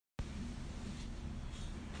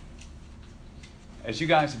As you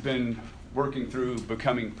guys have been working through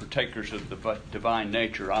becoming partakers of the divine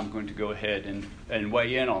nature, I'm going to go ahead and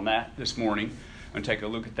weigh in on that this morning and take a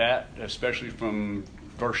look at that, especially from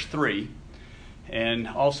verse 3. And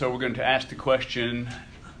also we're going to ask the question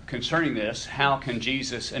concerning this: how can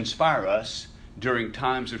Jesus inspire us during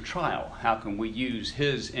times of trial? How can we use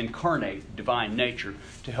his incarnate divine nature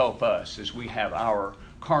to help us as we have our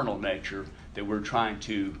carnal nature that we're trying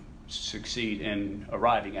to succeed in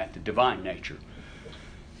arriving at the divine nature?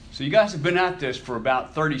 So you guys have been at this for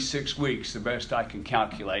about 36 weeks, the best I can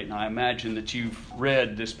calculate, and I imagine that you've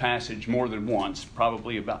read this passage more than once,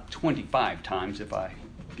 probably about 25 times if I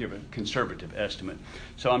give a conservative estimate.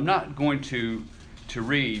 So I'm not going to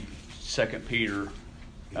read 2 Peter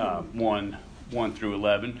 1 through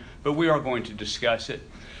 11, but we are going to discuss it.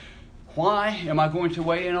 Why am I going to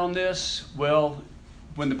weigh in on this? Well,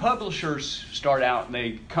 when the publishers start out and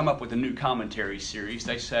they come up with a new commentary series,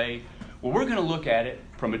 they say, well, we're going to look at it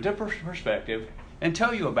from a different perspective and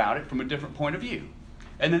tell you about it from a different point of view.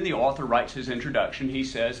 And then the author writes his introduction. He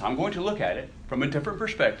says, I'm going to look at it from a different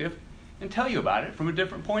perspective and tell you about it from a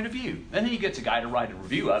different point of view. And then he gets a guy to write a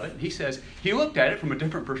review of it. He says he looked at it from a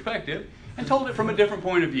different perspective and told it from a different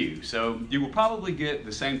point of view. So you will probably get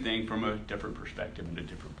the same thing from a different perspective and a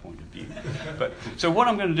different point of view. So what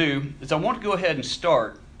I'm going to do is I want to go ahead and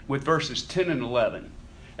start with verses 10 and 11.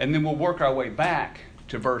 And then we'll work our way back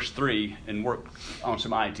to verse 3 and work on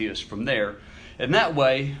some ideas from there. And that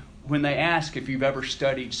way, when they ask if you've ever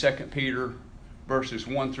studied 2 Peter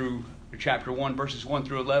chapter 1, verses 1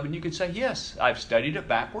 through 11, you can say, yes, I've studied it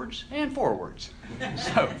backwards and forwards.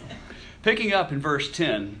 So, picking up in verse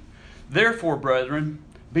 10, therefore, brethren,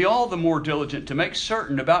 be all the more diligent to make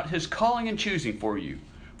certain about his calling and choosing for you.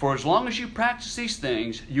 For as long as you practice these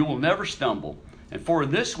things, you will never stumble. And for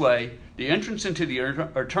in this way, the entrance into the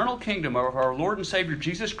eternal kingdom of our Lord and Savior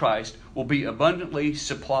Jesus Christ will be abundantly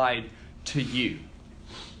supplied to you.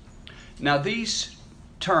 Now these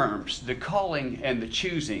terms, the calling and the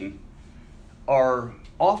choosing, are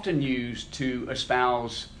often used to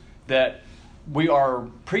espouse that we are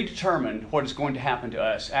predetermined what is going to happen to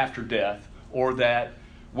us after death, or that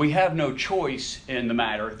we have no choice in the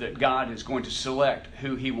matter, that God is going to select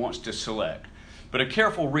who he wants to select. But a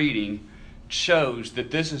careful reading shows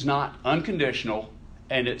that this is not unconditional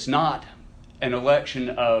and it's not an election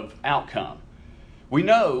of outcome. We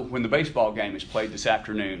know when the baseball game is played this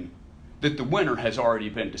afternoon that the winner has already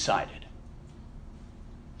been decided.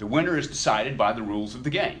 The winner is decided by the rules of the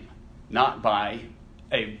game, not by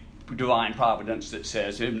a divine providence that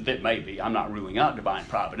says, it may be, I'm not ruling out divine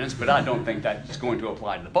providence, but I don't think that's going to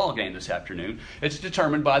apply to the ball game this afternoon. It's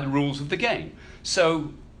determined by the rules of the game.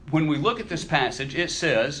 So when we look at this passage, it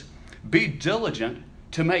says, be diligent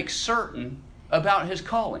to make certain about his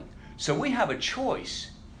calling. So we have a choice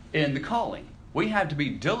in the calling. We have to be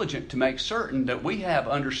diligent to make certain that we have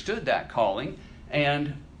understood that calling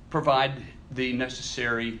and provide the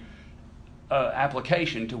necessary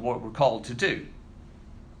application to what we're called to do.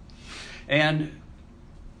 And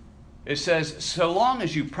it says, so long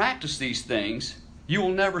as you practice these things, you will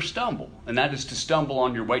never stumble. And that is to stumble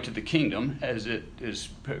on your way to the kingdom, as it is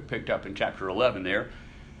picked up in chapter 11 there.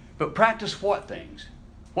 But practice what things?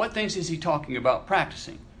 What things is he talking about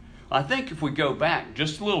practicing? I think if we go back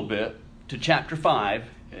just a little bit to chapter 5,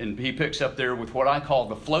 and he picks up there with what I call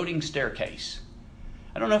the floating staircase.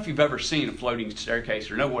 I don't know if you've ever seen a floating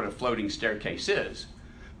staircase or know what a floating staircase is,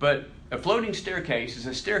 but a floating staircase is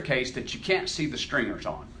a staircase that you can't see the stringers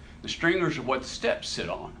on. The stringers are what the steps sit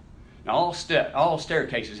on. Now all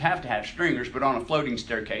staircases have to have stringers, but on a floating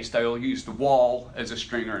staircase they'll use the wall as a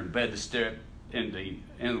stringer and bed the step in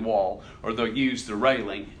the wall, or they'll use the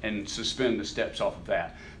railing and suspend the steps off of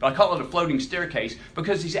that. But I call it a floating staircase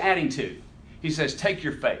because he's adding to. He says, take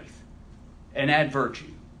your faith and add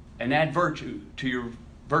virtue, and add virtue to your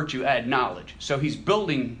virtue, add knowledge. So he's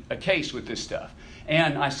building a case with this stuff.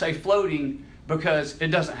 And I say floating because it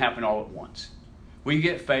doesn't happen all at once. We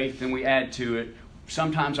get faith and we add to it.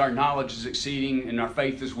 Sometimes our knowledge is exceeding and our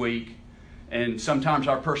faith is weak, and sometimes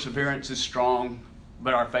our perseverance is strong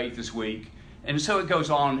but our faith is weak. And so it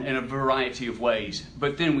goes on in a variety of ways.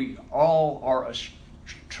 But then we all are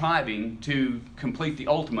striving to complete the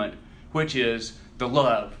ultimate, which is the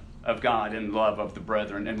love of God and love of the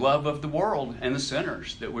brethren and love of the world and the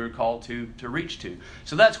sinners that we're called to reach to.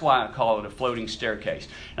 So that's why I call it a floating staircase.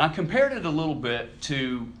 And I compared it a little bit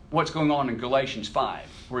to what's going on in Galatians 5,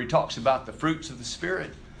 where he talks about the fruits of the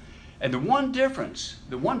Spirit. And the one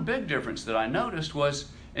big difference that I noticed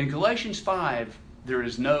was in Galatians 5, there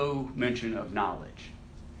is no mention of knowledge.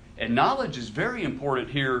 And knowledge is very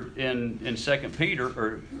important here in 2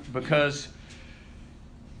 Peter, because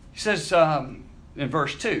he says, in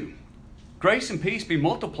verse 2, grace and peace be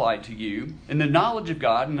multiplied to you in the knowledge of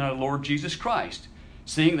God and our Lord Jesus Christ,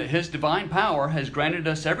 seeing that his divine power has granted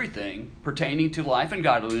us everything pertaining to life and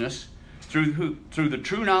godliness through the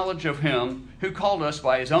true knowledge of him who called us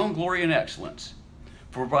by his own glory and excellence.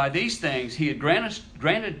 For by these things he had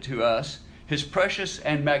granted to us his precious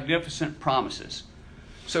and magnificent promises.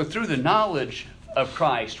 So through the knowledge of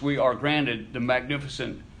Christ, we are granted the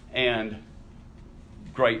magnificent and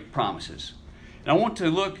great promises. And I want to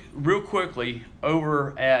look real quickly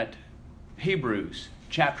over at Hebrews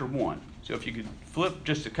chapter 1. So if you could flip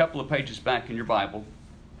just a couple of pages back in your Bible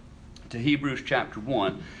to Hebrews chapter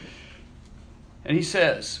 1. And he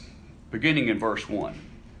says, beginning in verse 1,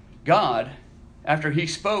 God, after he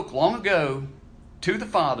spoke long ago to the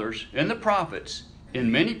fathers and the prophets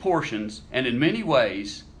in many portions and in many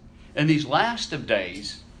ways, in these last of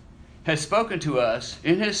days, has spoken to us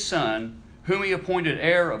in his Son, whom he appointed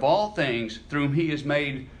heir of all things, through whom he has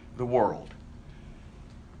made the world.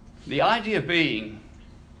 The idea being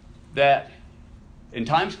that in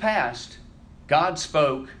times past, God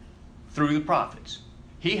spoke through the prophets.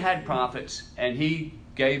 He had prophets, and he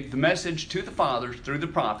gave the message to the fathers through the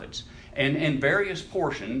prophets. And in various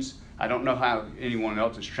portions, I don't know how anyone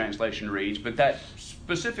else's translation reads, but that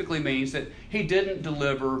specifically means that he didn't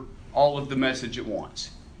deliver all of the message at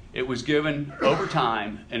once. It was given over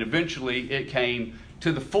time, and eventually it came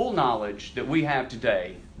to the full knowledge that we have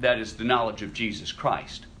today, that is the knowledge of Jesus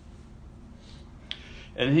Christ.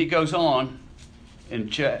 And he goes on in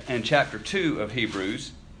chapter 2 of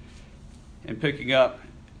Hebrews, and picking up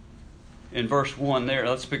in verse 1 there,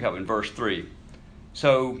 let's pick up in verse 3.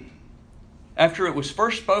 So, after it was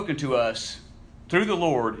first spoken to us through the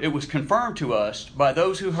Lord, it was confirmed to us by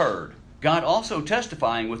those who heard, God also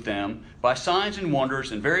testifying with them by signs and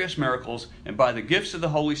wonders and various miracles, and by the gifts of the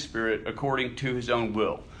Holy Spirit according to his own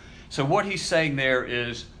will. So what he's saying there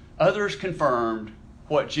is others confirmed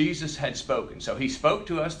what Jesus had spoken. So he spoke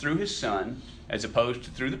to us through his Son, as opposed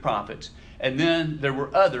to through the prophets. And then there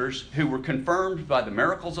were others who were confirmed by the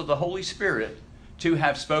miracles of the Holy Spirit to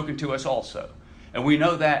have spoken to us also. And we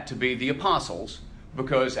know that to be the apostles,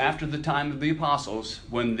 because after the time of the apostles,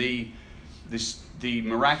 when the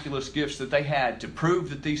miraculous gifts that they had to prove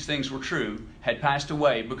that these things were true had passed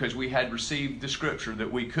away, because we had received the scripture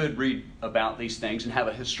that we could read about these things and have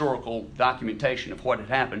a historical documentation of what had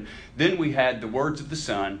happened, then we had the words of the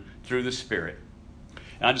Son through the Spirit.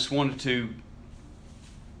 And I just wanted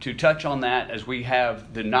to touch on that as we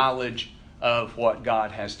have the knowledge of what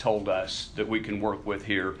God has told us that we can work with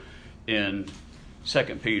here in 2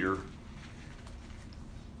 Peter.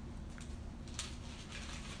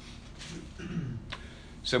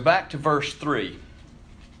 So back to verse 3.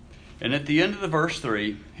 And at the end of the verse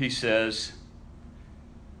 3, he says,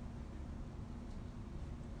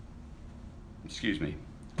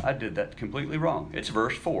 I did that completely wrong. It's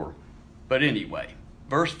verse 4. But anyway,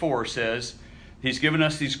 verse 4 says, he's given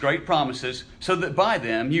us these great promises so that by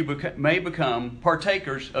them you may become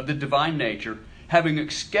partakers of the divine nature, having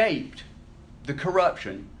escaped the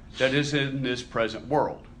corruption that is in this present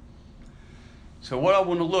world. So what I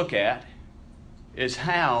want to look at is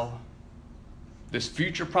how this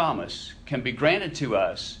future promise can be granted to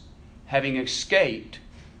us, having escaped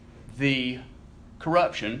the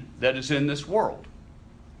corruption that is in this world.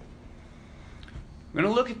 We're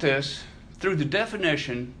going to look at this through the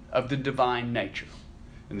definition of the divine nature.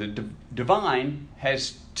 And the divine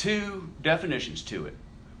has two definitions to it.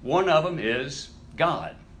 One of them is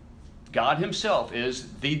God. God himself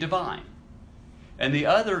is the divine. And the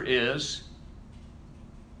other is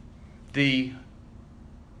the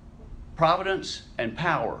providence and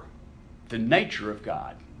power, the nature of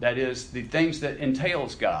God. That is, the things that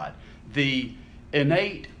entails God. The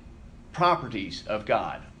innate properties of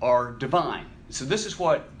God are divine. So this is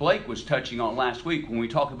what Blake was touching on last week when we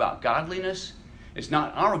talk about godliness. It's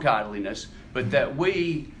not our godliness, but that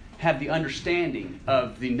we have the understanding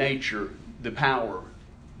of the nature, the power,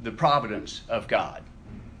 the providence of God.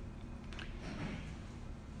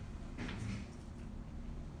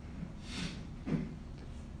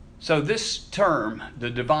 So this term,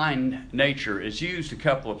 the divine nature, is used a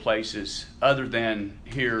couple of places other than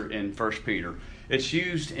here in 1 Peter. It's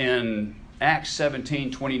used in Acts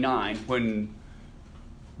 17:29 when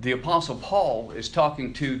the Apostle Paul is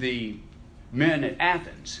talking to the men at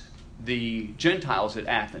Athens, the Gentiles at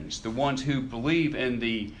Athens, the ones who believe in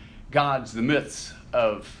the gods, the myths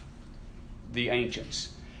of the ancients.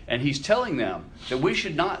 And he's telling them that we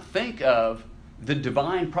should not think of the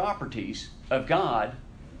divine properties of God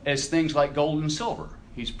as things like gold and silver.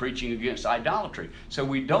 He's preaching against idolatry. So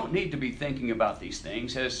we don't need to be thinking about these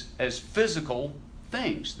things as physical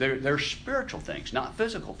things. They're spiritual things, not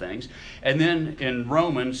physical things. And then in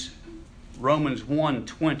Romans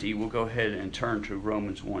 1:20, we'll go ahead and turn to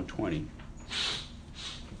Romans 1:20.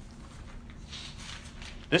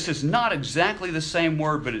 This is not exactly the same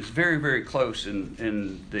word, but it's very, very close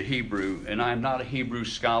in the Hebrew. And I'm not a Hebrew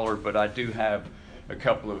scholar, but I do have a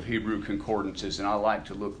couple of Hebrew concordances, and I like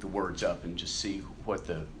to look the words up and just see what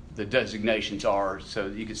the designations are so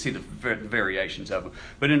you can see the variations of them.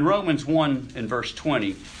 But in Romans 1 and verse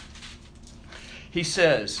 20, he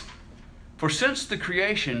says, "For since the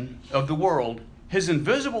creation of the world, his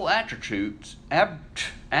invisible attributes,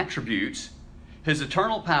 his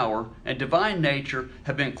eternal power and divine nature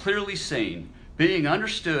have been clearly seen, being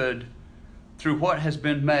understood through what has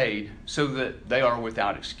been made, so that they are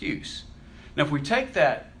without excuse." Now, if we take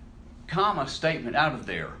that comma statement out of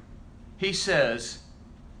there, he says,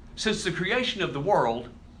 since the creation of the world,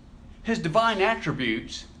 his divine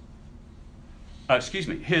attributes,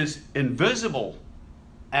 his invisible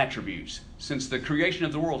attributes, since the creation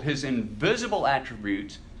of the world, his invisible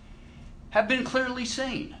attributes have been clearly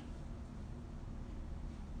seen.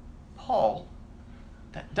 Paul,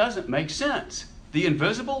 that doesn't make sense. The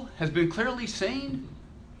invisible has been clearly seen?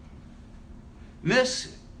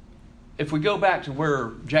 This, if we go back to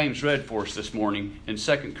where James read for us this morning in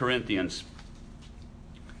 2 Corinthians,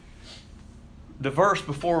 the verse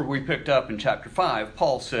before we picked up in chapter 5,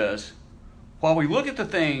 Paul says, "While we look at the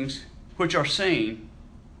things which are seen,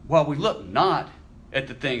 while we look not at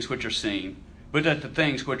the things which are seen, but at the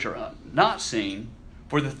things which are not seen,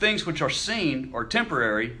 for the things which are seen are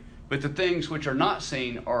temporary, but the things which are not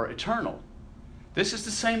seen are eternal." This is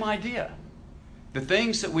the same idea. The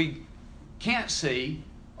things that we can't see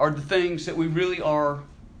are the things that we really are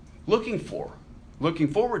looking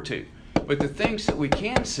forward to. But the things that we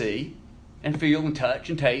can see and feel and touch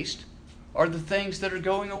and taste are the things that are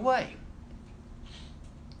going away.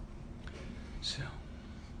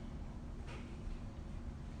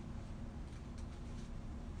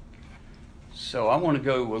 So I want to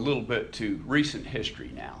go a little bit to recent history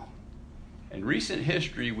now. And recent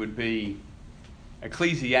history would be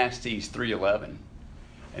Ecclesiastes 3:11.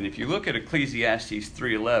 And if you look at Ecclesiastes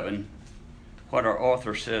 3:11, what our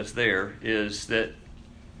author says there is that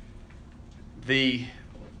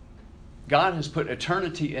God has put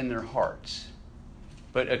eternity in their hearts,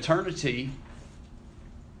 but eternity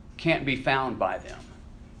can't be found by them.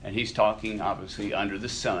 And he's talking, obviously, under the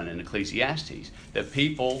sun in Ecclesiastes, that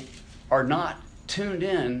people are not tuned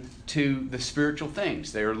in to the spiritual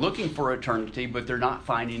things. They are looking for eternity, but they're not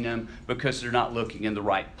finding them because they're not looking in the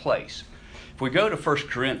right place. If we go to 1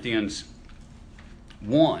 Corinthians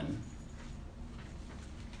 1,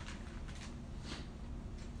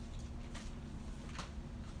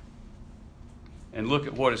 and look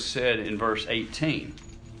at what is said in verse 18.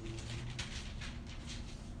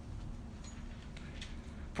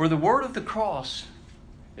 "For the word of the cross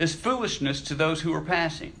is foolishness to those who are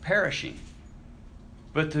perishing.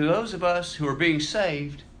 But to those of us who are being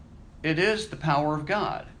saved, it is the power of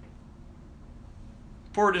God.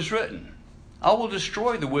 For it is written, I will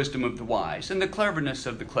destroy the wisdom of the wise, and the cleverness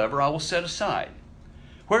of the clever I will set aside.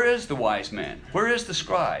 Where is the wise man? Where is the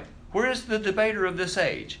scribe? Where is the debater of this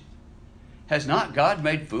age? Has not God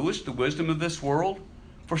made foolish the wisdom of this world?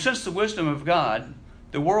 For since the wisdom of God,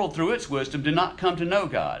 the world through its wisdom did not come to know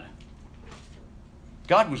God.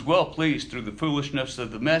 God was well pleased through the foolishness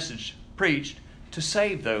of the message preached to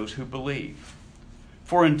save those who believe.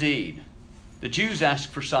 For indeed, the Jews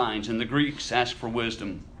ask for signs and the Greeks ask for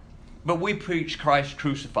wisdom. But we preach Christ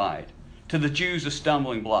crucified, to the Jews a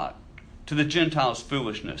stumbling block, to the Gentiles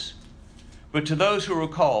foolishness. But to those who are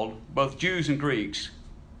called, both Jews and Greeks,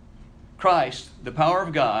 Christ, the power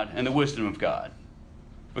of God and the wisdom of God.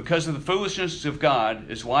 Because of the foolishness of God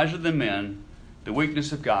is wiser than men, the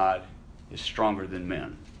weakness of God is stronger than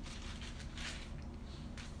men.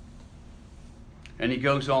 And he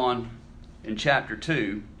goes on in chapter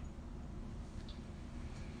 2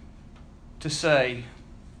 to say,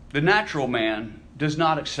 the natural man does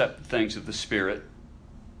not accept the things of the Spirit,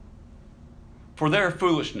 for they are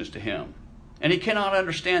foolishness to him, and he cannot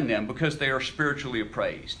understand them because they are spiritually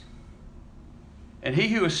appraised. And he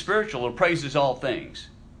who is spiritual appraises all things,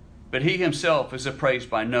 but he himself is appraised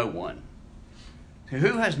by no one.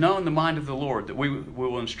 Who has known the mind of the Lord that we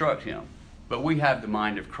will instruct him? But we have the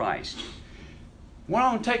mind of Christ. What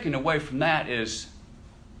I'm taking away from that is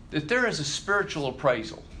that there is a spiritual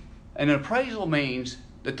appraisal. And an appraisal means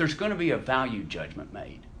that there's going to be a value judgment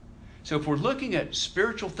made. So if we're looking at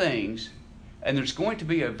spiritual things and there's going to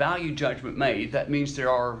be a value judgment made, that means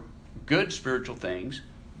there are good spiritual things,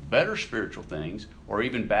 better spiritual things, or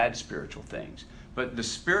even bad spiritual things. But the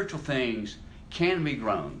spiritual things can be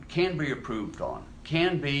grown, can be improved on,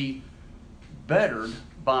 can be bettered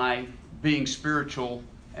by being spiritual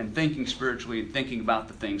and thinking spiritually and thinking about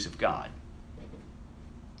the things of God.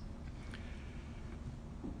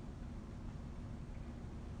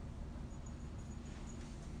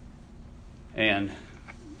 And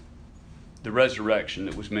the resurrection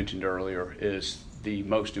that was mentioned earlier is the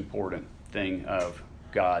most important thing of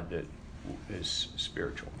God that is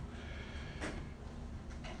spiritual.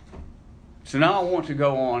 So now I want to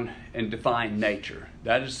go on and define nature.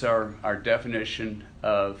 That is our definition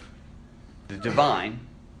of the divine,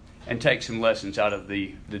 and take some lessons out of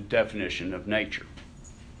the definition of nature.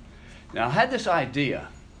 Now I had this idea.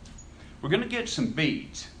 We're going to get some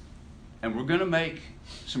beads, and we're going to make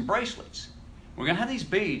some bracelets. We're going to have these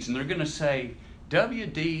beads, and they're going to say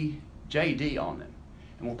WDJD on them.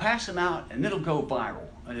 And we'll pass them out, and it'll go viral.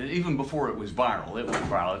 And even before it was viral, it went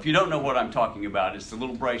viral. If you don't know what I'm talking about, it's the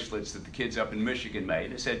little bracelets that the kids up in Michigan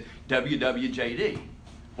made. It said WWJD.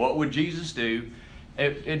 What would Jesus do?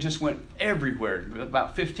 It just went everywhere.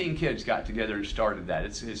 About 15 kids got together and started that.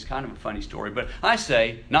 It's kind of a funny story. But I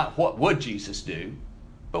say, not what would Jesus do,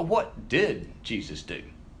 but what did Jesus do?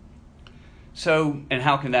 So, and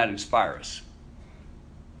how can that inspire us?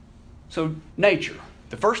 So, nature.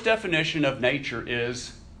 The first definition of nature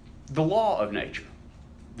is the law of nature.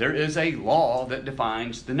 There is a law that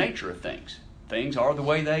defines the nature of things. Things are the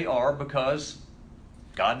way they are because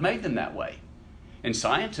God made them that way. And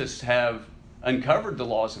scientists have uncovered the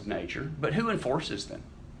laws of nature, but who enforces them?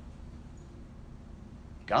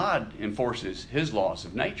 God enforces His laws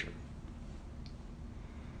of nature.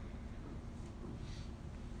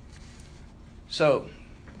 So,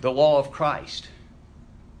 the law of Christ.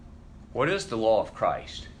 What is the law of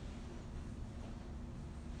Christ?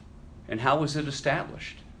 And how was it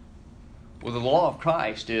established? Well, the law of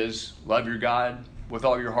Christ is love your God with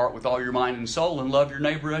all your heart, with all your mind and soul, and love your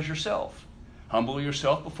neighbor as yourself. Humble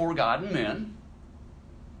yourself before God and men.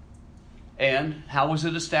 And how was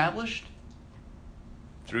it established?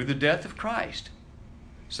 Through the death of Christ.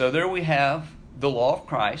 So there we have the law of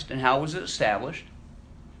Christ, and how was it established?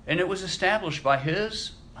 And it was established by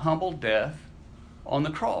His humble death on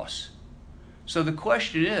the cross. So the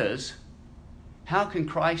question is, how can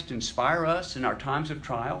Christ inspire us in our times of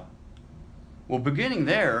trial? Well, beginning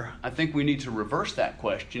there, I think we need to reverse that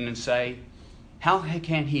question and say, how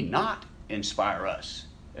can He not inspire us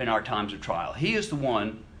in our times of trial? He is the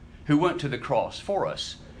one who went to the cross for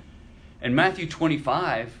us. And Matthew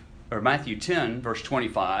 10, verse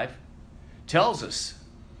 25, tells us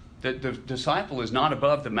that the disciple is not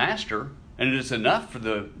above the master, and it is enough for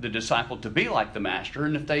the disciple to be like the master.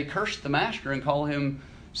 And if they curse the master and call him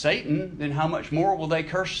Satan, then how much more will they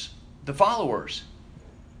curse the followers?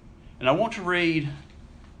 And I want to read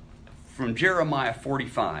from Jeremiah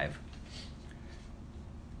 45.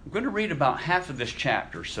 I'm going to read about half of this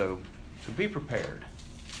chapter, so be prepared.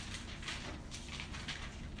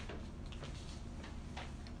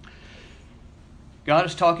 God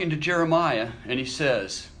is talking to Jeremiah, and He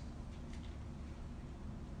says,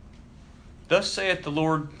 "Thus saith the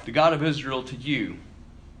Lord, the God of Israel, to you,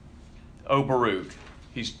 O Baruch."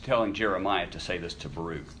 He's telling Jeremiah to say this to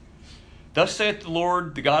Baruch. "Thus saith the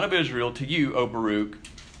Lord, the God of Israel, to you, O Baruch,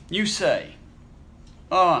 you say,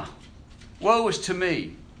 woe is to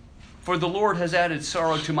me, for the Lord has added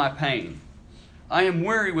sorrow to my pain. I am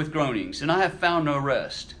weary with groanings, and I have found no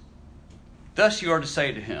rest. Thus you are to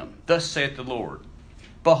say to him, Thus saith the Lord,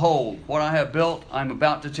 Behold, what I have built I am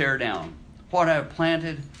about to tear down. What I have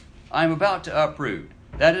planted I am about to uproot.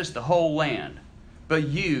 That is the whole land. But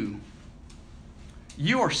you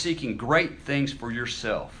are seeking great things for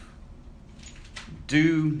yourself.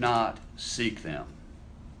 Do not seek them.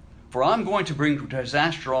 For I'm going to bring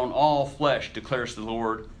disaster on all flesh, declares the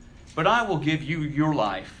Lord. But I will give you your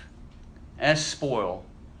life as spoil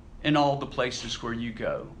in all the places where you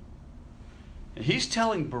go." And He's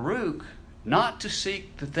telling Baruch not to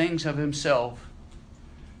seek the things of himself,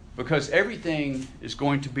 because everything is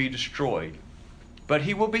going to be destroyed. But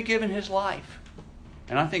he will be given his life.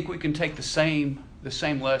 And I think we can take the same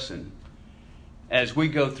lesson as we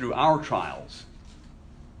go through our trials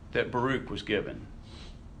that Baruch was given.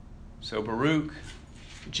 So Baruch,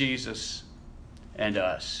 Jesus, and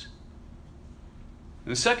us.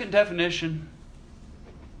 And the second definition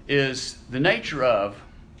is the nature of,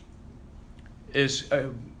 is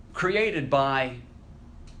created by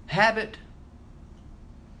habit,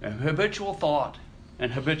 habitual thought,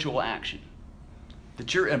 and habitual action.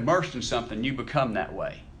 That you're immersed in something, you become that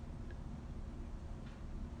way.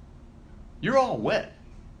 You're all wet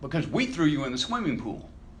because we threw you in the swimming pool.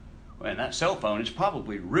 And that cell phone is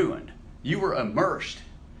probably ruined. You were immersed.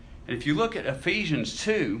 And if you look at Ephesians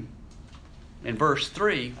 2, in verse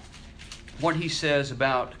 3, what he says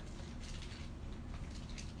about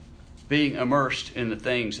being immersed in the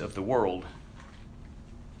things of the world.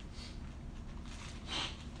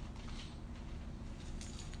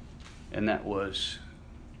 And that was,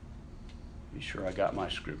 be sure I got my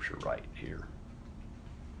scripture right here.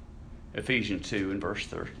 Ephesians 2 and verse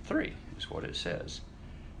 3 is what it says.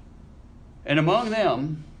 And among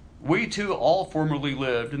them, we too all formerly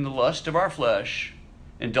lived in the lust of our flesh,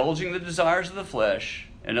 indulging the desires of the flesh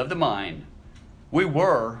and of the mind. We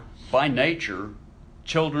were, by nature,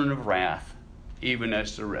 children of wrath, even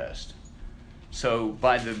as the rest. So,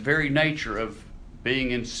 by the very nature of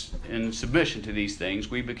being in submission to these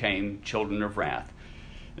things, we became children of wrath.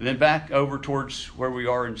 And then back over towards where we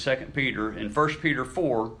are in 2 Peter, in 1 Peter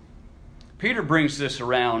 4, Peter brings this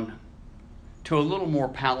around to a little more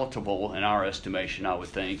palatable, in our estimation, I would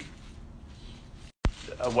think,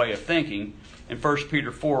 a way of thinking. In 1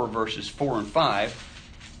 Peter 4, verses 4 and 5,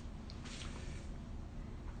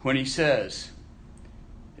 when he says,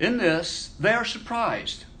 "In this they are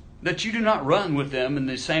surprised, that you do not run with them in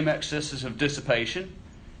the same excesses of dissipation,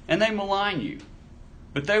 and they malign you.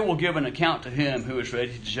 But they will give an account to him who is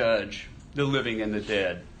ready to judge the living and the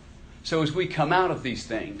dead." So as we come out of these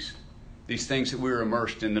things that we're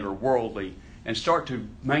immersed in that are worldly, and start to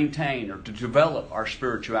maintain or to develop our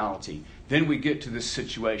spirituality, then we get to this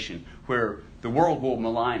situation where the world will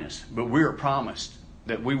malign us, but we are promised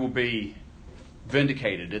that we will be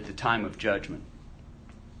vindicated at the time of judgment.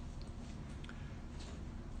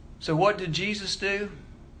 So what did Jesus do?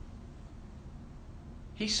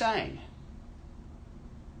 He sang.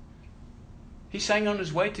 He sang on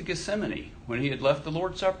his way to Gethsemane. When he had left the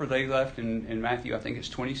Lord's Supper, they left in Matthew, I think it's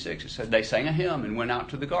 26, it said they sang a hymn and went out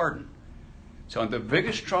to the garden. So on the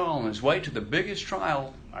biggest trial, on his way to the biggest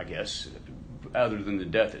trial, I guess, other than the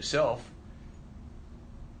death itself,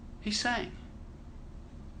 he sang.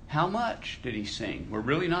 How much did he sing? We're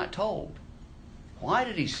really not told. Why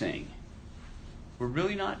did he sing? We're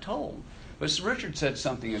really not told. But Richard said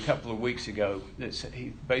something a couple of weeks ago that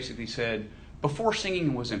he basically said, before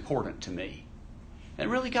singing was important to me. And it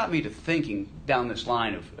really got me to thinking down this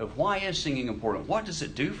line of why is singing important? What does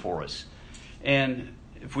it do for us? And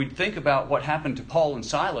if we think about what happened to Paul and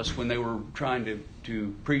Silas when they were trying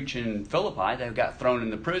to preach in Philippi, they got thrown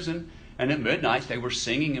in the prison, and at midnight they were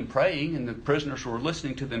singing and praying, and the prisoners were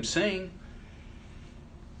listening to them sing.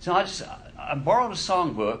 So I borrowed a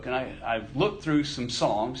songbook, and I looked through some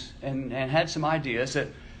songs and had some ideas that,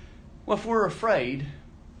 well, if we're afraid,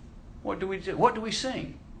 what do we do? What do we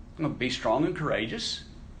sing? Be strong and courageous.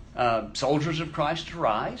 Soldiers of Christ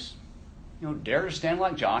arise. Dare to stand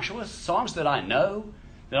like Joshua. Songs that I know,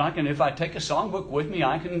 that I can, if I take a songbook with me,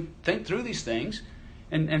 I can think through these things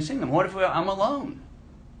and sing them. What if I'm alone?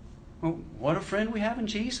 Well, what a friend we have in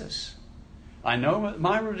Jesus. I know that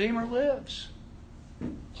my Redeemer lives.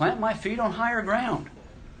 Plant my feet on higher ground.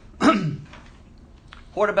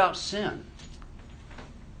 What about sin?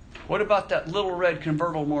 What about that little red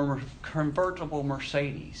convertible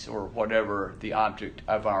Mercedes, or whatever the object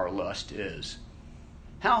of our lust is?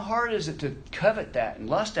 How hard is it to covet that and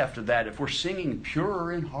lust after that if we're singing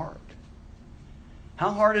pure in heart?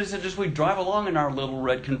 How hard is it as we drive along in our little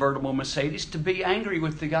red convertible Mercedes to be angry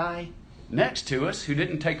with the guy next to us who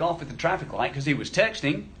didn't take off at the traffic light because he was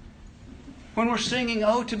texting, when we're singing,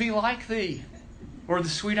 "Oh, to be like thee," or the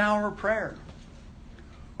sweet hour of prayer?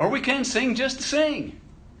 Or we can sing just to sing.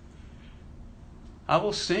 I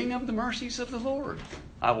will sing of the mercies of the Lord.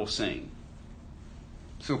 I will sing.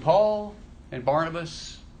 So Paul and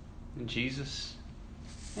Barnabas and Jesus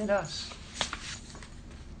and us.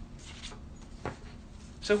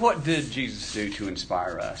 So what did Jesus do to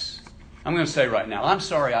inspire us? I'm going to say right now, I'm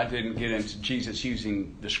sorry I didn't get into Jesus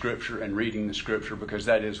using the Scripture and reading the Scripture, because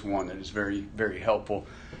that is one that is very, very helpful.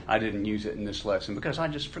 I didn't use it in this lesson because I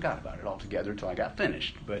just forgot about it altogether until I got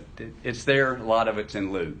finished. But it's there. A lot of it's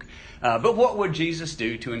in Luke. But what would Jesus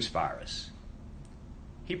do to inspire us?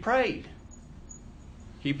 He prayed.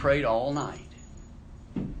 He prayed all night.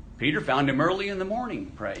 Peter found him early in the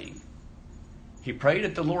morning praying. He prayed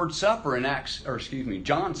at the Lord's Supper in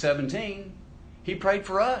John 17. He prayed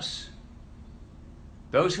for us.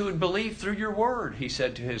 Those who would believe through your word, he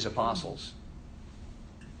said to his apostles.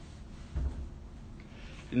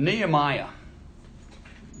 Nehemiah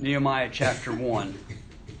chapter 1.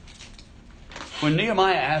 When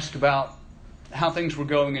Nehemiah asked about how things were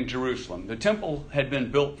going in Jerusalem, the temple had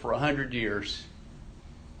been built for 100 years.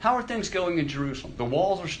 How are things going in Jerusalem? The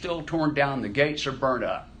walls are still torn down, the gates are burnt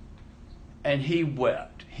up. And he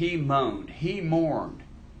wept, he moaned, he mourned.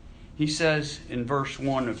 he says in verse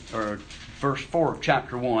 4 of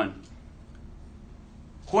chapter 1,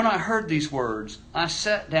 "When I heard these words, I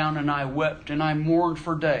sat down and I wept and I mourned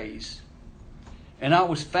for days. And I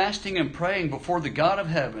was fasting and praying before the God of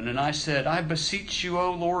heaven, and I said, I beseech you,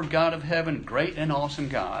 O Lord God of heaven, great and awesome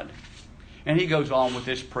God." And he goes on with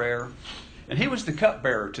this prayer. And he was the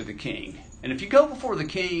cupbearer to the king. And if you go before the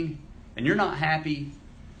king and you're not happy,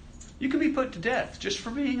 you can be put to death just for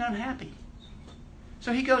being unhappy.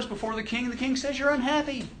 So he goes before the king, and the king says, "You're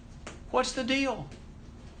unhappy. What's the deal?"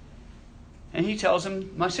 And he tells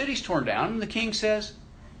him, "My city's torn down." And the king says,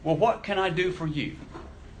 "Well, what can I do for you?"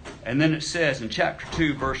 And then it says in chapter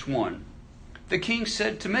 2, verse 1, "The king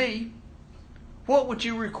said to me, what would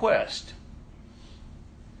you request?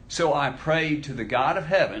 So I prayed to the God of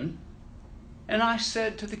heaven, and I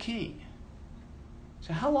said to the king."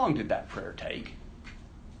 So how long did that prayer take?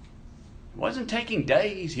 It wasn't taking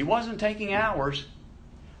days. He wasn't taking hours.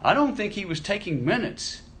 I don't think he was taking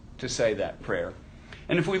minutes to say that prayer.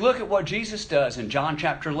 And if we look at what Jesus does in John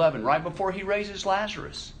chapter 11, right before he raises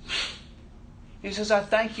Lazarus, he says, "I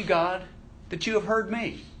thank you, God, that you have heard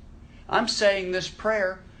me. I'm saying this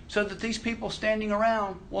prayer so that these people standing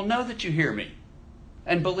around will know that you hear me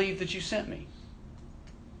and believe that you sent me."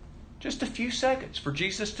 Just a few seconds for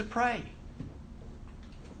Jesus to pray.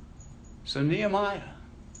 So Nehemiah,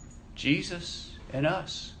 Jesus, and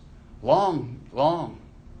us, long,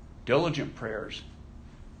 diligent prayers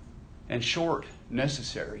and short,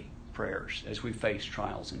 necessary prayers as we face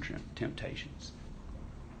trials and temptations.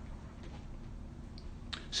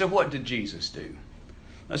 So what did Jesus do?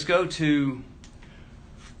 Let's go to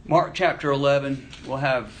Mark chapter 11. We'll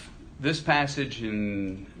have this passage,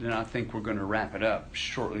 and then I think we're going to wrap it up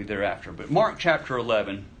shortly thereafter. But Mark chapter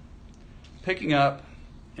 11, picking up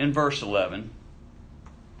in verse 11.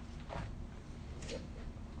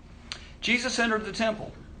 Jesus entered the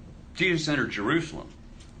temple. Jesus entered Jerusalem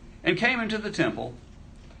and came into the temple.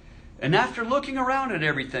 And after looking around at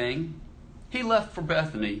everything, he left for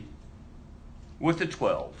Bethany with the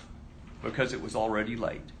 12, because it was already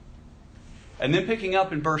late. And then picking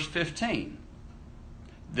up in verse 15,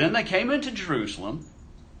 "Then they came into Jerusalem,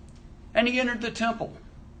 and he entered the temple.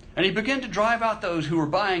 And he began to drive out those who were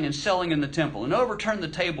buying and selling in the temple, and overturned the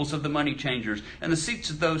tables of the money changers and the seats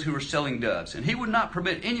of those who were selling doves. And he would not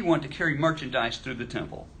permit anyone to carry merchandise through the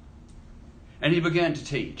temple. And he began to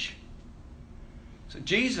teach." So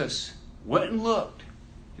Jesus went and looked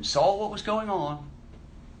and saw what was going on.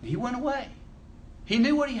 And he went away. He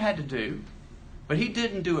knew what he had to do, but he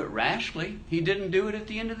didn't do it rashly. He didn't do it at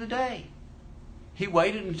the end of the day. He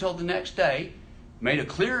waited until the next day, made a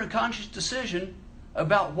clear and conscious decision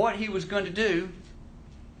about what he was going to do,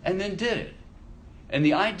 and then did it. And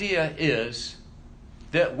the idea is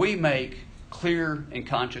that we make clear and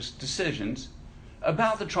conscious decisions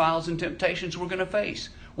about the trials and temptations we're going to face.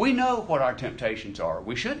 We know what our temptations are.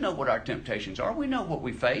 We should know what our temptations are. We know what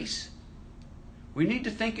we face. We need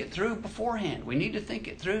to think it through beforehand. We need to think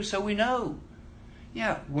it through so we know.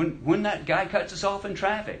 Yeah, when that guy cuts us off in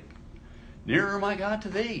traffic, "Nearer, my God, to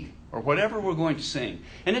thee," or whatever we're going to sing.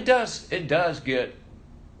 And it does get,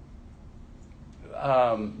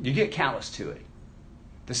 you get callous to it.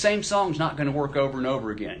 The same song's not going to work over and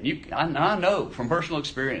over again. I know from personal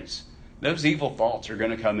experience, those evil thoughts are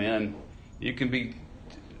going to come in. You can be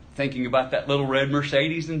thinking about that little red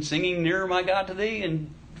Mercedes and singing "Nearer, my God, to thee,"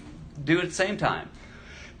 and do it at the same time.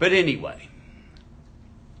 But anyway,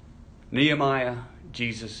 Nehemiah,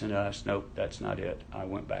 Jesus, and us. Nope, that's not it. I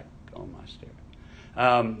went back on my stair.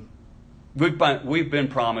 We've been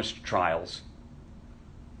promised trials.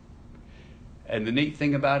 And the neat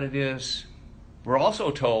thing about it is, we're also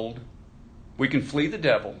told we can flee the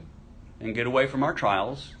devil and get away from our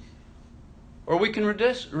trials, or we can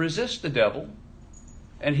resist the devil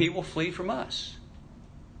and he will flee from us.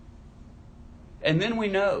 And then we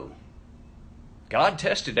know God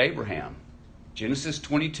tested Abraham. Genesis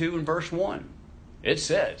 22 and verse 1. It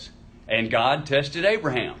says, "And God tested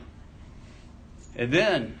Abraham." And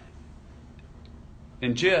then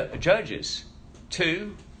in Judges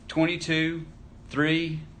 2, 22,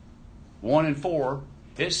 3, 1 and 4,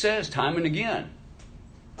 it says time and again,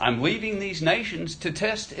 "I'm leaving these nations to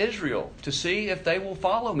test Israel, to see if they will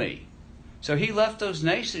follow me." So he left those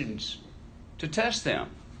nations to test them.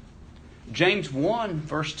 James 1,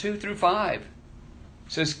 verse 2 through 5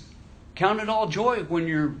 says, "Count it all joy when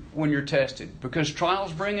you're tested, because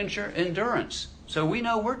trials bring endurance." So we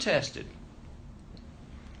know we're tested.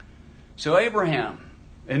 So Abraham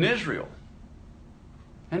and Israel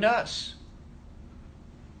and us.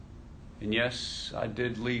 And yes, I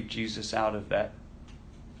did leave Jesus out of that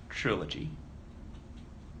trilogy.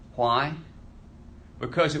 Why?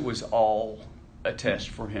 Because it was all a test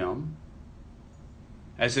for him,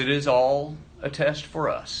 as it is all a test for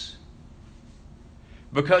us.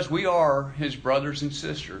 Because we are his brothers and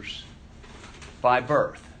sisters by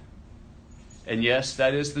birth. And yes,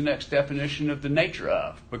 that is the next definition of the nature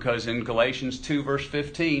of, because in Galatians 2 verse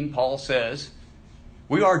 15, Paul says,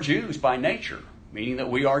 we are Jews by nature, meaning that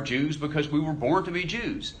we are Jews because we were born to be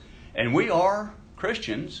Jews. And we are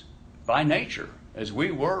Christians by nature, as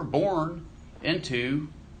we were born into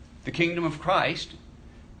the kingdom of Christ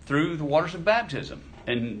through the waters of baptism.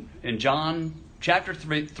 And in John chapter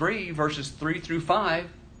 3 verses 3 through 5,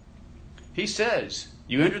 he says,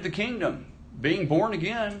 you entered the kingdom being born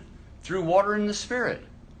again through water and the Spirit.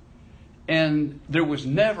 And there was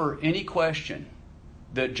never any question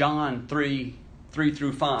that John 3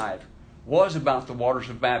 through 5 was about the waters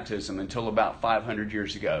of baptism until about 500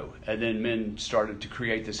 years ago. And then men started to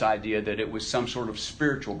create this idea that it was some sort of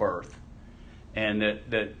spiritual birth, and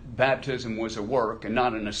that baptism was a work and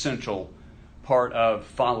not an essential part of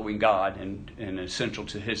following God and essential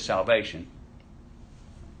to his salvation.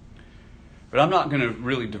 But I'm not going to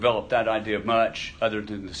really develop that idea much other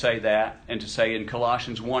than to say that, and to say in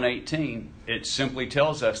Colossians 1:18, it simply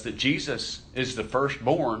tells us that Jesus is the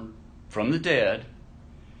firstborn from the dead.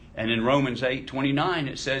 And in Romans 8:29,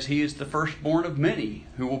 it says he is the firstborn of many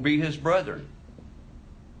who will be his brethren.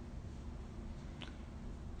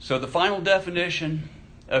 So the final definition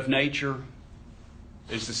of nature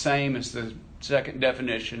is the same as the second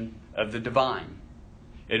definition of the divine.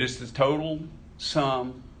 It is the total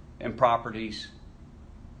sum and properties,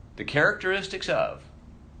 the characteristics of.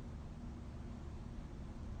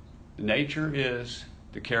 The nature is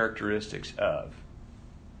the characteristics of.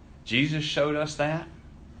 Jesus showed us that.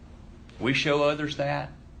 We show others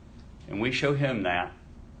that. And we show him that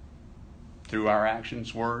through our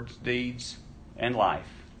actions, words, deeds, and life.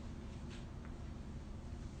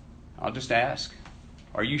 I'll just ask,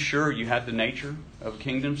 are you sure you have the nature of a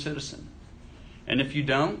kingdom citizen? And if you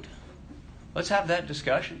don't, let's have that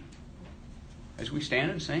discussion as we stand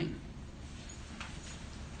and sing.